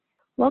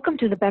Welcome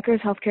to the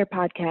Becker's Healthcare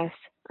Podcast.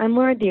 I'm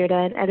Laura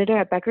Dearda, an editor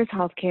at Becker's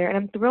Healthcare, and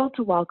I'm thrilled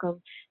to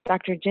welcome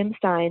Dr. Jim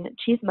Stein,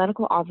 Chief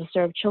Medical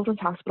Officer of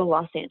Children's Hospital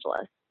Los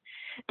Angeles.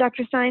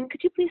 Dr. Stein,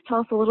 could you please tell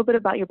us a little bit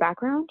about your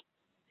background?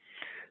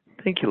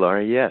 Thank you,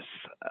 Laura. Yes.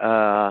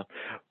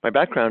 My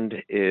background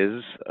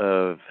is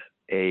of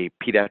a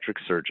pediatric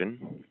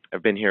surgeon.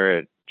 I've been here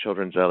at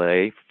Children's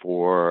LA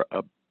for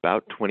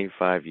about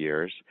 25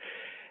 years,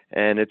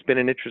 and it's been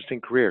an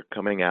interesting career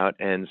coming out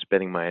and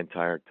spending my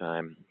entire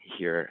time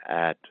here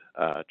at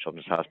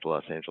Children's Hospital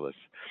Los Angeles.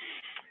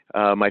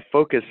 My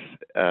focus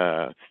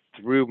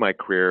through my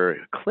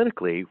career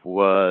clinically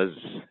was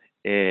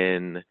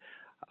in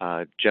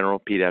general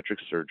pediatric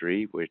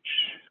surgery, which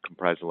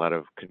comprised a lot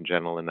of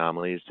congenital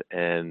anomalies,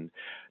 and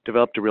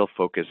developed a real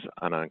focus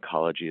on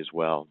oncology as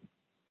well.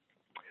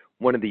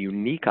 One of the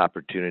unique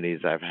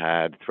opportunities I've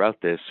had throughout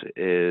this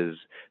is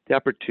the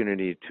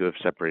opportunity to have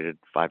separated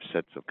 5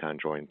 sets of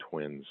conjoined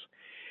twins.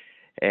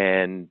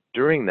 And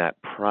during that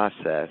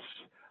process,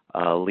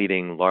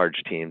 leading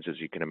large teams, as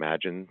you can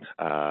imagine,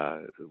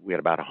 we had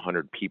about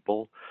 100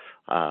 people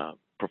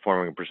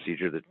performing a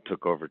procedure that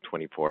took over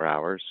 24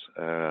 hours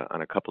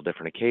on a couple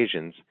different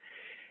occasions.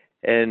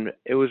 And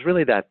it was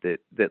really that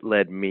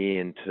led me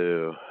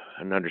into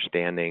an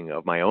understanding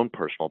of my own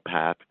personal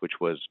path, which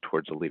was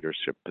towards a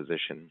leadership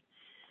position,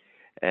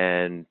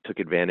 and took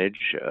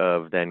advantage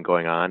of then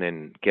going on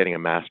and getting a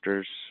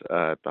master's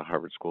at the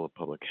Harvard School of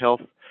Public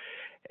Health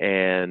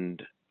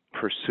and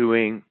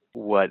pursuing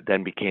what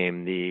then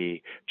became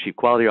the Chief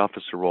Quality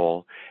Officer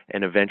role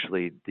and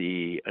eventually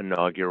the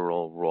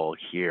inaugural role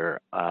here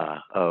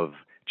of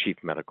Chief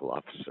Medical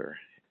Officer.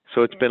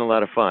 So it's been a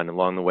lot of fun.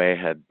 Along the way, I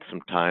had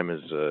some time as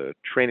a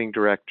training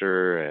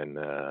director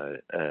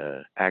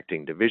and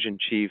acting division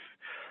chief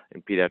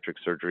in pediatric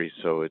surgery.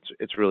 So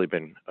it's really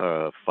been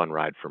a fun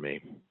ride for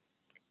me.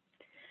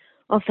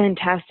 Well,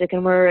 fantastic,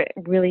 and we're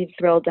really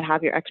thrilled to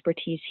have your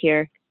expertise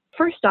here.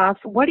 First off,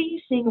 what are you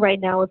seeing right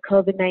now with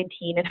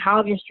COVID-19, and how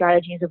have your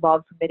strategies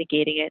evolved for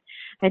mitigating it?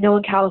 I know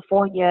in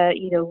California,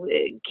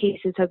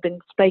 cases have been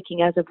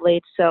spiking as of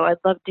late, so I'd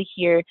love to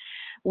hear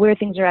where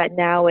things are at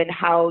now and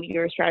how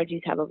your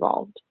strategies have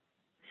evolved.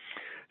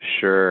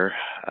 Sure.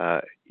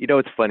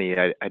 It's funny.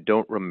 I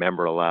don't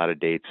remember a lot of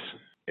dates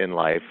in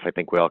life. I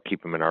think we all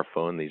keep them in our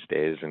phone these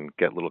days and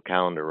get little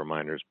calendar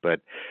reminders.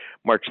 But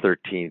March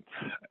 13th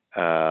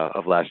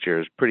of last year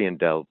is pretty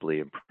indelibly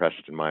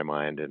impressed in my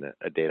mind, and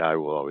a date I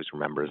will always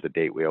remember is the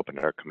date we opened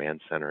our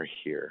command center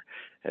here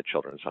at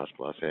Children's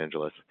Hospital Los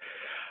Angeles.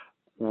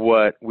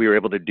 What we were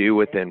able to do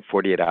within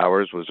 48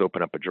 hours was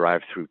open up a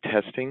drive-through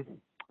testing.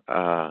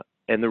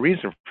 And the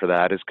reason for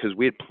that is because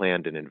we had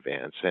planned in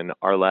advance, and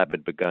our lab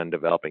had begun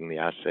developing the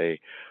assay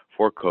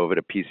for COVID,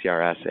 a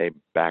PCR assay,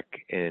 back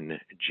in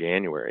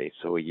January,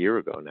 so a year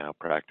ago now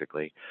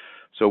practically.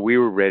 So we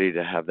were ready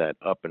to have that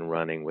up and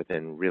running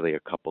within really a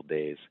couple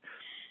days.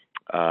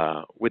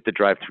 With the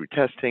drive-through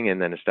testing and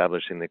then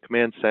establishing the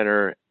command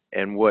center,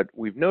 and what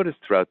we've noticed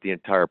throughout the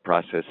entire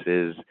process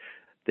is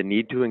the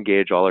need to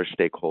engage all our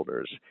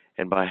stakeholders.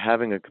 And by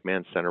having a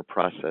command center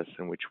process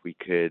in which we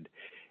could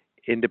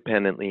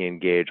independently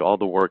engage all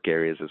the work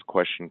areas as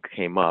questions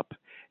came up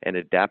and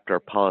adapt our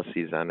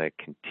policies on a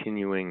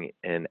continuing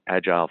and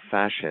agile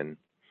fashion,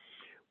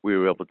 we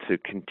were able to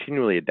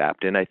continually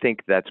adapt. And I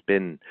think that's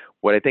been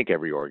what I think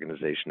every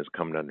organization has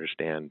come to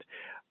understand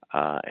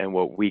and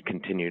what we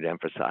continue to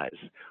emphasize,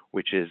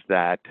 which is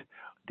that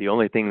the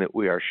only thing that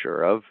we are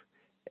sure of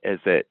is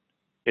that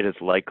it is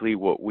likely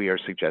what we are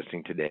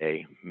suggesting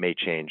today may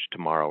change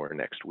tomorrow or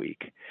next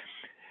week.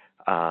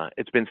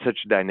 It's been such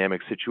a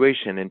dynamic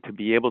situation, and to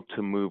be able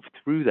to move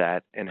through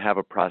that and have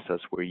a process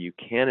where you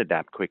can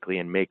adapt quickly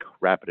and make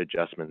rapid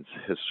adjustments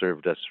has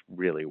served us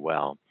really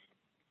well.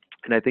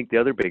 And I think the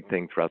other big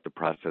thing throughout the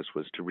process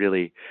was to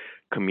really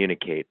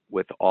communicate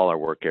with all our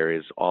work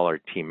areas, all our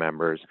team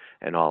members,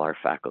 and all our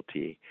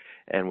faculty.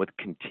 And with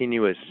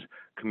continuous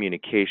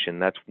communication,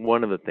 that's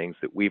one of the things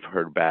that we've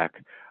heard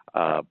back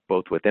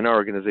both within our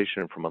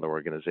organization and from other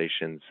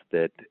organizations,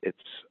 that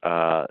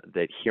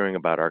that hearing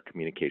about our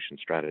communication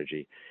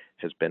strategy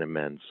has been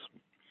immense.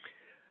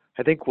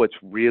 I think what's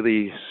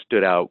really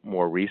stood out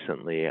more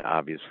recently,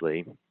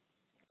 obviously,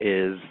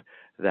 is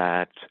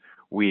that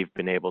we've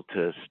been able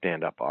to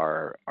stand up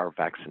our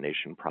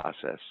vaccination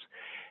process.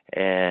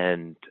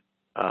 And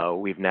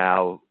we're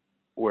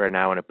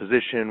now in a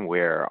position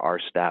where our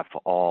staff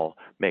all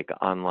make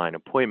online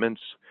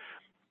appointments.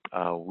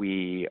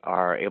 We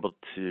are able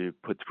to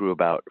put through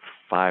about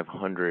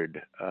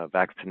 500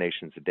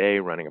 vaccinations a day,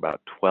 running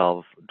about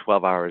 12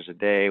 hours a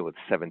day with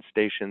 7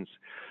 stations.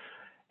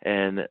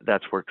 And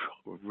that's worked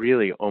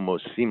really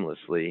almost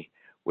seamlessly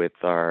with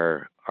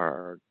our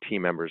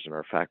team members and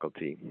our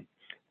faculty.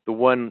 The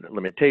one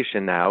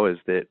limitation now is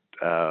that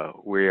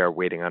we are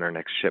waiting on our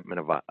next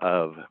shipment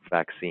of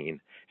vaccine.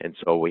 And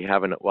so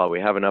while we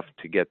have enough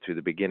to get through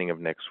the beginning of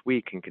next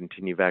week and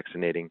continue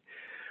vaccinating,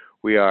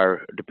 we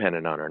are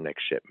dependent on our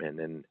next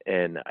shipment.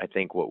 And I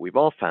think what we've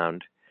all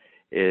found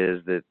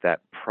is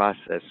that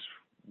process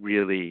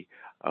really,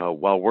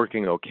 while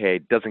working okay,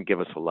 doesn't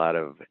give us a lot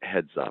of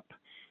heads up.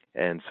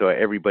 And so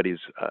everybody's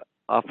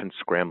often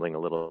scrambling a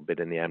little bit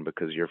in the end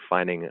because you're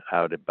finding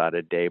out about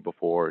a day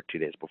before, 2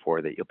 days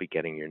before, that you'll be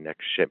getting your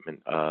next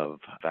shipment of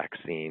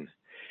vaccine.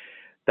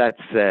 That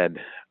said,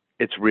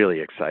 it's really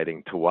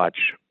exciting to watch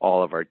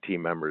all of our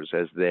team members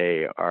as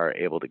they are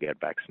able to get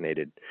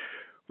vaccinated.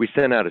 We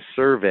sent out a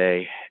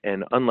survey,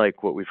 and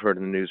unlike what we've heard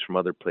in the news from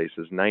other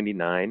places,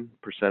 99%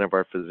 of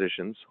our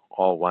physicians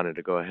all wanted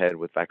to go ahead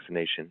with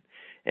vaccination,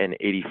 and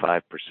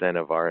 85%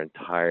 of our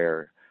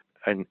entire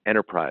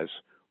enterprise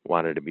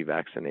wanted to be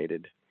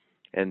vaccinated.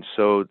 And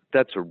so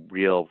that's a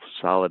real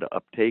solid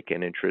uptake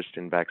and interest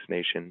in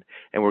vaccination.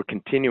 And we're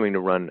continuing to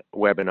run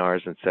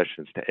webinars and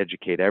sessions to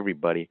educate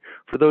everybody,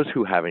 for those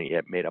who haven't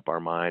yet made up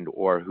our mind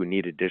or who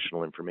need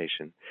additional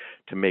information,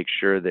 to make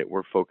sure that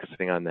we're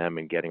focusing on them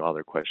and getting all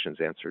their questions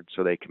answered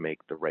so they can make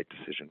the right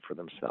decision for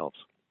themselves.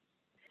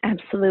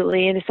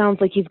 Absolutely. And it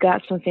sounds like you've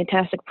got some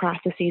fantastic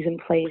processes in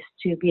place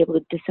to be able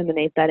to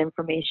disseminate that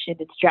information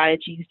and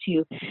strategies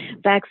to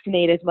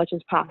vaccinate as much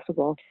as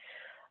possible.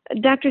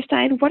 Dr.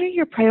 Stein, what are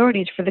your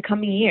priorities for the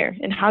coming year,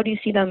 and how do you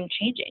see them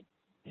changing?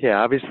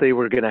 Yeah, obviously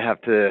we're going to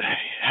have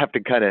to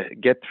kind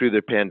of get through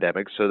the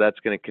pandemic, so that's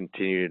going to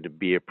continue to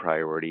be a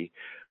priority.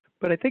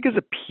 But I think as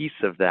a piece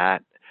of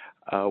that,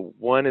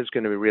 one is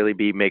going to really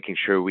be making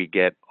sure we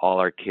get all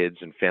our kids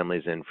and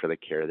families in for the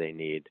care they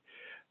need.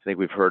 I think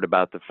we've heard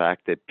about the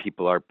fact that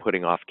people are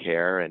putting off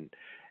care, and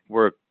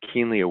we're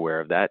keenly aware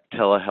of that.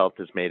 Telehealth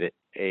has made it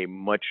a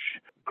much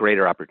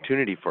greater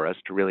opportunity for us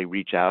to really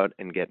reach out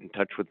and get in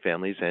touch with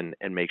families and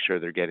make sure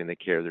they're getting the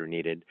care they're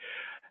needed.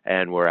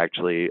 And we're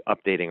actually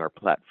updating our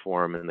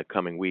platform in the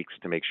coming weeks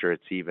to make sure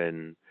it's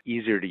even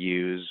easier to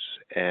use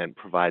and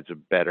provides a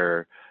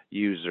better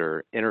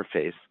user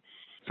interface.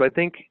 So I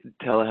think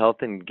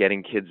telehealth and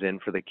getting kids in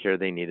for the care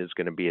they need is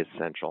going to be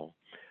essential.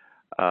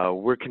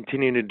 We're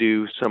continuing to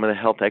do some of the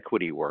health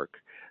equity work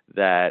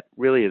that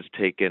really has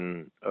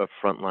taken a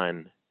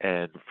frontline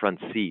and front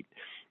seat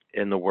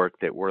in the work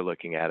that we're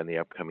looking at in the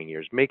upcoming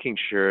years, making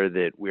sure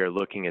that we are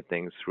looking at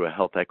things through a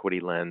health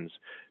equity lens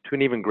to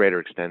an even greater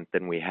extent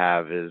than we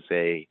have as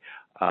a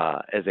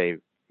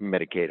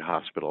Medicaid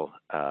hospital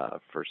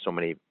for so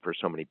many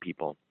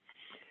people.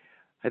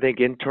 I think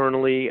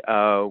internally,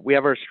 we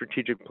have our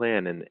strategic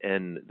plan,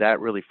 and that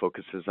really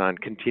focuses on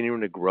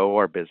continuing to grow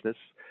our business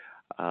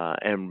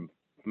and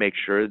make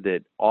sure that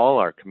all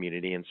our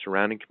community and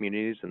surrounding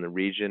communities in the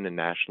region and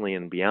nationally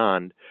and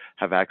beyond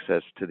have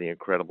access to the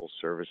incredible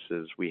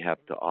services we have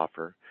to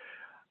offer.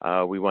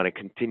 We want to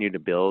continue to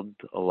build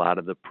a lot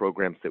of the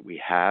programs that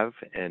we have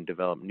and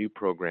develop new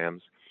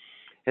programs.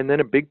 And then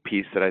a big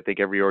piece that I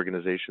think every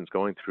organization is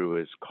going through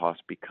as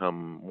costs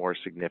become more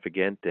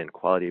significant and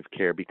quality of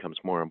care becomes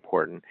more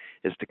important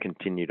is to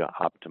continue to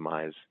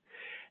optimize.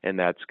 And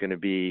that's going to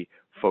be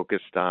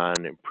focused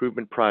on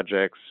improvement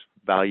projects,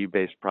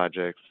 value-based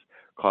projects,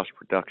 cost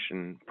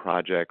reduction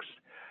projects,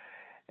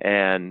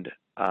 and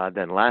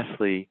then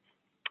lastly,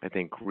 I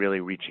think really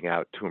reaching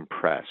out to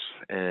impress.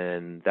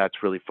 And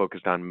that's really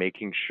focused on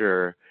making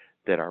sure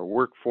that our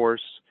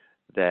workforce,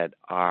 that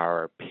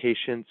our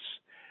patients,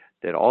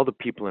 that all the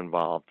people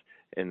involved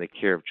in the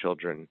care of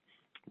children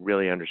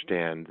really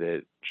understand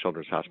that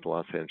Children's Hospital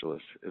Los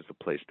Angeles is the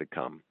place to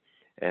come.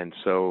 And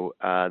so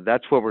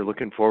that's what we're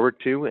looking forward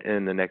to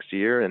in the next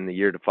year and the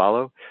year to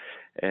follow.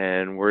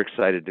 And we're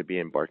excited to be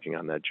embarking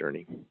on that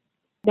journey.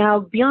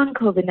 Now, beyond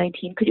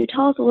COVID-19, could you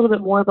tell us a little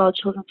bit more about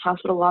Children's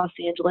Hospital Los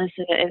Angeles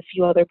and a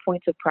few other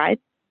points of pride?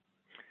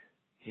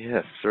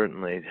 Yes,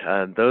 certainly.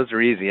 Those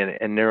are easy,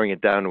 and narrowing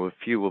it down to a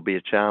few will be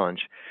a challenge.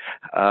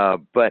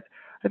 But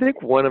I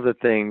think one of the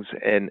things,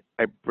 and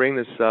I bring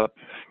this up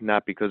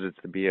not because it's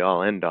the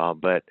be-all, end-all,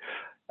 but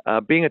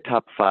being a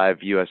top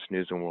 5 U.S.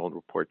 News and World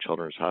Report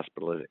Children's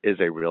Hospital is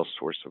a real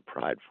source of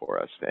pride for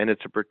us. And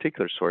it's a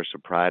particular source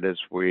of pride as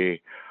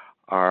we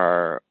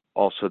are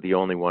also the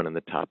only one in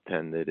the top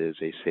 10 that is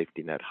a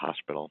safety net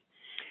hospital,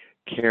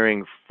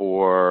 caring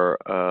for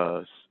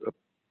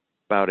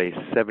about a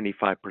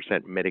 75%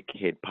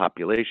 Medicaid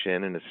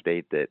population in a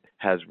state that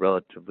has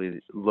relatively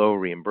low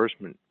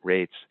reimbursement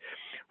rates,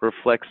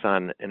 reflects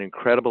on an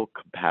incredible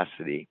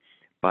capacity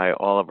by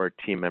all of our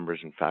team members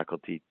and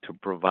faculty to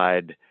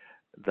provide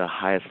the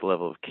highest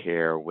level of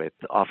care with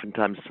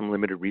oftentimes some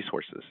limited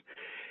resources.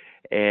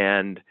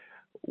 And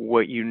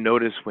what you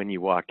notice when you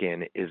walk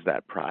in is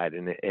that pride,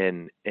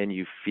 and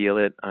you feel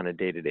it on a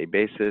day-to-day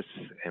basis,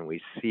 and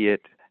we see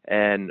it.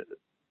 And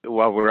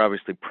while we're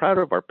obviously proud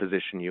of our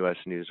position, U.S.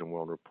 News and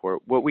World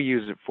Report, what we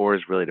use it for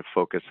is really to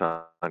focus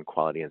on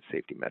quality and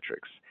safety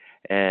metrics.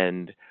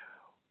 And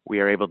we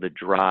are able to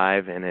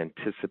drive and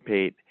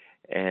anticipate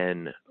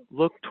and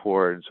look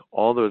towards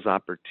all those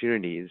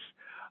opportunities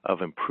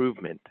of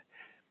improvement.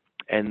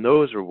 And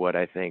those are what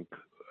I think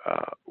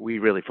we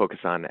really focus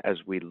on as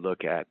we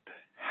look at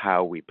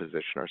how we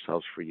position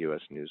ourselves for U.S.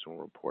 News and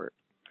World Report.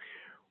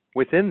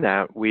 Within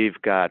that,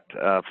 we've got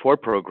 4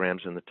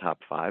 programs in the top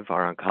 5,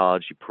 our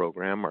oncology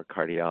program, our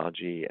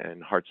cardiology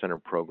and heart center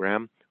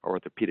program, our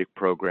orthopedic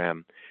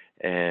program,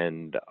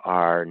 and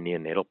our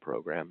neonatal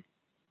program.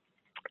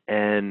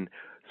 And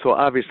so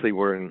obviously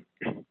we're in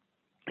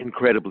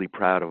incredibly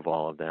proud of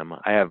all of them.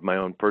 I have my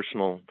own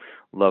personal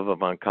love of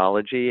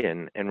oncology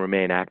and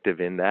remain active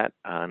in that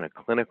on a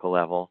clinical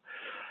level.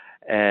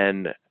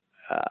 And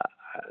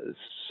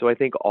so I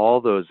think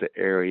all those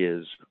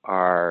areas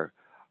are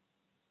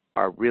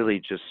really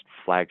just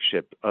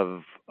flagship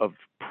of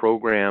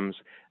programs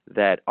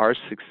that are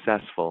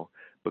successful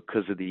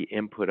because of the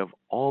input of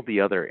all the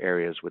other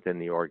areas within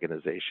the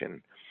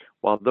organization.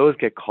 While those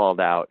get called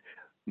out,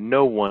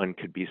 no one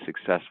could be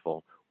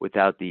successful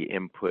without the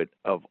input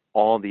of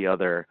all the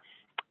other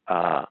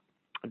uh,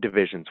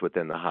 divisions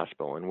within the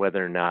hospital, and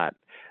whether or not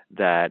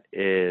that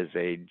is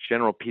a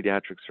general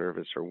pediatric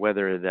service or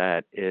whether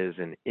that is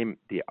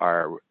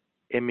our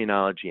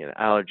immunology and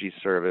allergy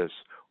service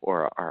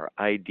or our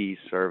ID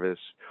service,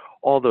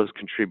 all those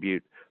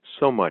contribute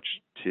so much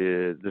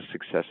to the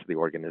success of the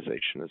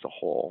organization as a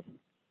whole.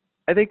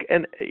 I think,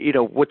 and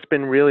what's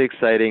been really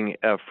exciting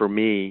for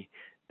me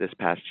this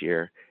past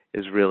year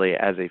is really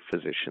as a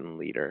physician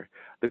leader.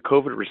 The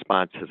COVID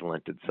response has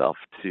lent itself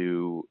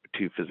to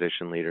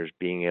physician leaders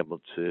being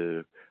able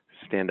to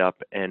stand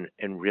up and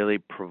really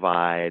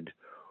provide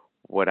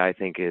what I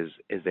think is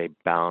a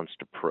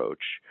balanced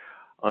approach,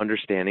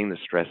 understanding the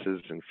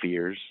stresses and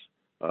fears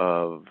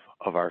of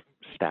our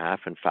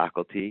staff and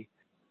faculty,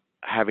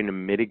 having to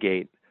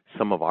mitigate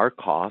some of our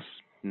costs,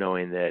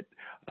 knowing that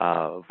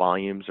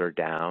volumes are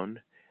down,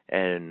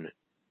 and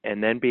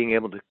then being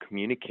able to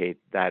communicate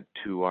that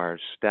to our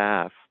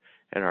staff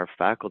and our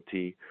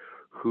faculty,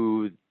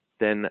 who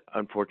then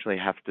unfortunately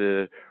have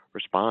to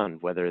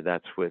respond, whether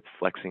that's with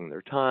flexing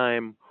their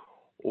time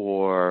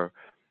or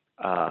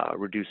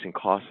reducing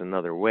costs in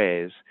other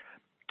ways.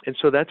 And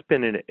so that's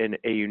been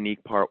a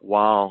unique part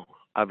while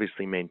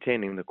obviously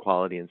maintaining the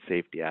quality and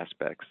safety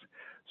aspects.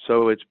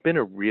 So it's been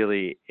a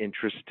really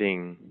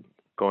interesting,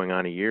 going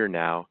on a year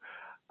now,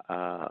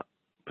 uh,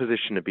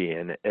 position to be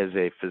in as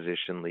a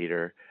physician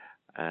leader,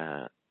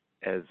 uh,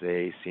 as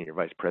a senior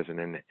vice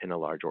president in a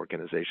large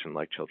organization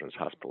like Children's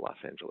Hospital Los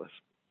Angeles.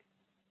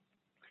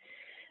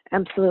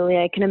 Absolutely.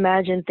 I can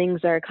imagine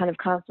things are kind of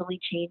constantly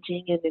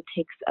changing, and it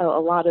takes a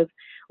lot of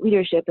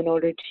leadership in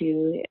order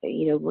to,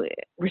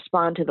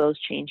 respond to those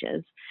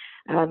changes.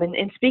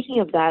 And speaking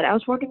of that, I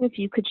was wondering if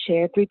you could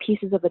share three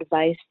pieces of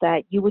advice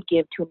that you would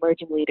give to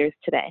emerging leaders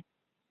today.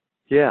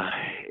 Yeah,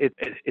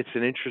 it's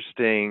an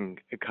interesting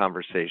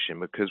conversation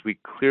because we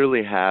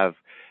clearly have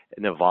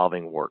an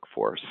evolving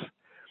workforce.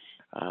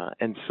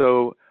 And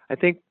so I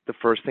think the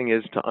first thing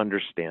is to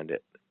understand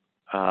it.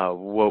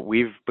 What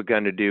we've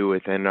begun to do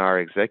within our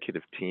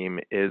executive team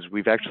is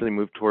we've actually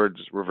moved towards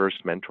reverse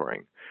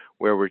mentoring,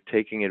 where we're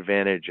taking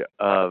advantage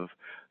of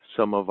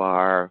some of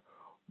our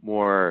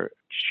more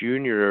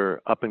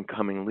junior up and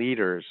coming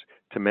leaders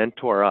to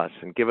mentor us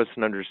and give us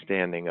an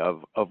understanding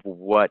of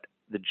what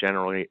the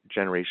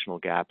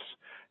generational gaps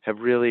have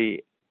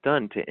really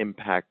done to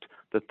impact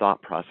the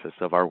thought process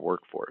of our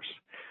workforce.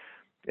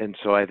 And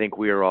so I think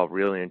we are all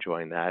really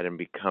enjoying that and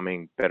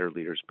becoming better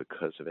leaders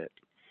because of it.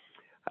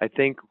 I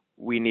think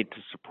we need to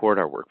support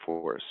our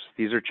workforce.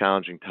 These are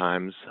challenging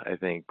times. I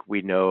think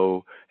we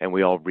know and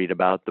we all read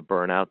about the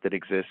burnout that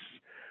exists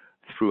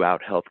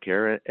throughout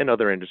healthcare and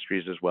other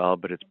industries as well,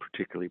 but it's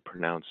particularly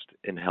pronounced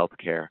in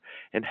healthcare,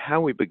 and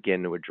how we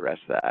begin to address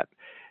that.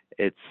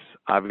 It's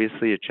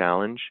obviously a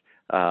challenge.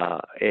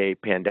 A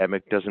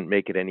pandemic doesn't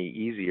make it any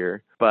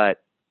easier,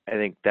 but I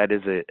think that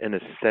is an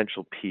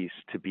essential piece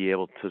to be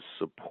able to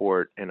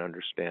support and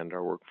understand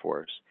our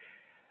workforce.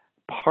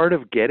 Part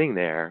of getting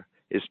there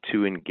is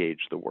to engage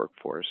the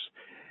workforce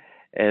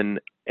and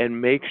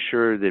make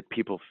sure that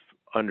people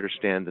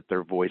understand that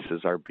their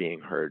voices are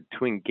being heard,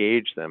 to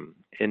engage them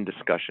in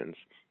discussions.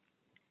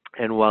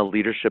 And while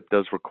leadership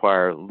does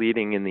require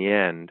leading in the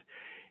end,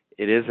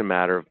 it is a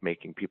matter of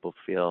making people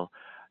feel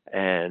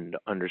and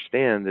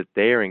understand that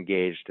they are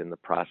engaged in the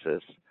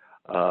process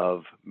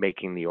of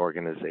making the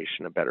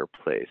organization a better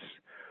place.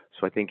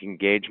 So I think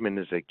engagement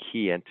is a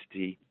key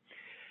entity.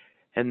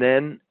 And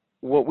then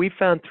what we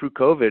found through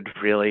COVID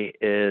really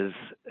is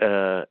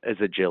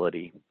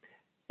agility.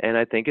 And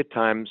I think at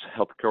times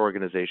healthcare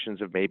organizations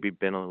have maybe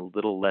been a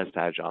little less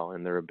agile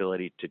in their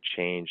ability to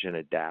change and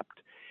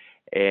adapt.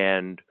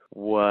 And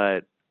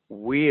what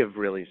we have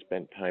really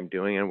spent time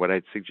doing, and what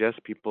I'd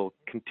suggest people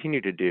continue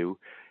to do,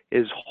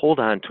 is hold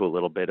on to a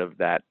little bit of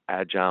that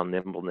agile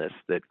nimbleness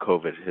that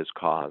COVID has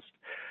caused,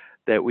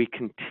 that we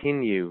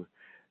continue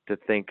to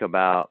think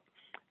about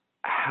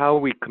how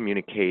we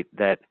communicate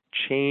that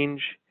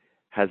change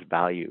has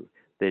value,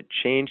 that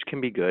change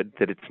can be good,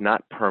 that it's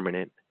not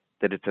permanent,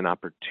 that it's an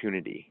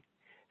opportunity.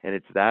 And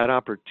it's that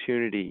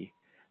opportunity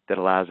that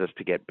allows us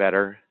to get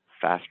better,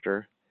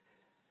 faster,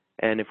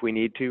 and if we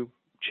need to,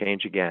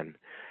 change again.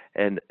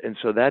 And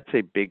so that's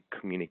a big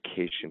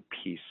communication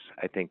piece,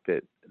 I think,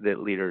 that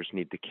leaders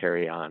need to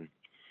carry on.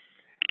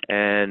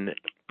 And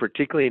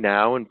particularly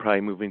now and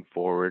probably moving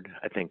forward,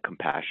 I think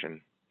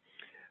compassion.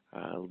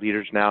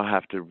 Leaders now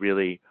have to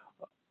really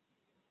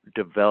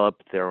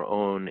develop their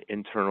own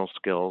internal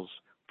skills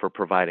for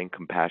providing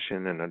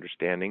compassion and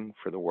understanding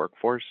for the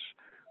workforce,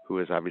 who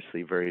is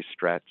obviously very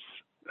stretched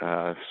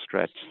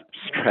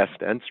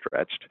stressed and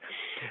stretched.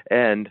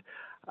 And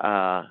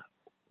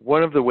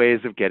one of the ways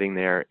of getting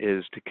there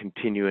is to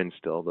continue to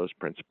instill those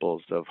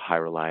principles of high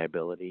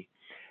reliability.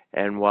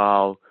 And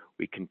while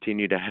we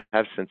continue to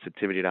have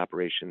sensitivity to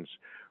operations,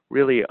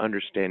 really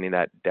understanding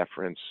that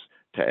deference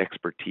to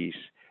expertise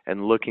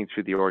and looking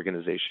through the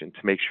organization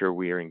to make sure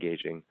we are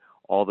engaging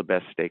all the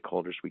best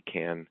stakeholders we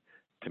can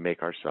to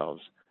make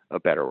ourselves a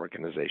better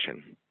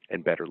organization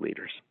and better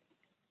leaders.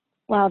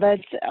 Wow,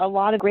 that's a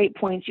lot of great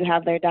points you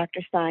have there,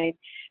 Dr. Stein,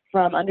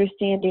 from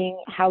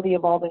understanding how the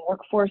evolving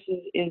workforce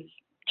is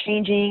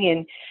changing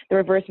and the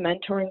reverse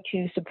mentoring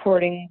to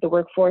supporting the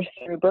workforce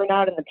through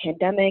burnout and the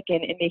pandemic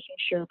and making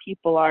sure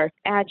people are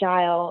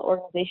agile,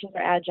 organizations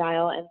are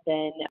agile, and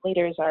then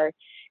leaders are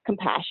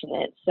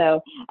compassionate.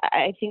 So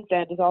I think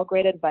that is all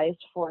great advice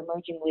for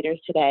emerging leaders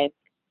today.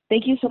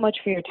 Thank you so much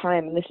for your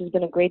time. And this has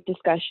been a great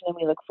discussion, and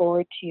we look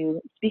forward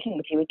to speaking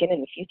with you again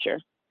in the future.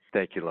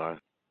 Thank you, Laura.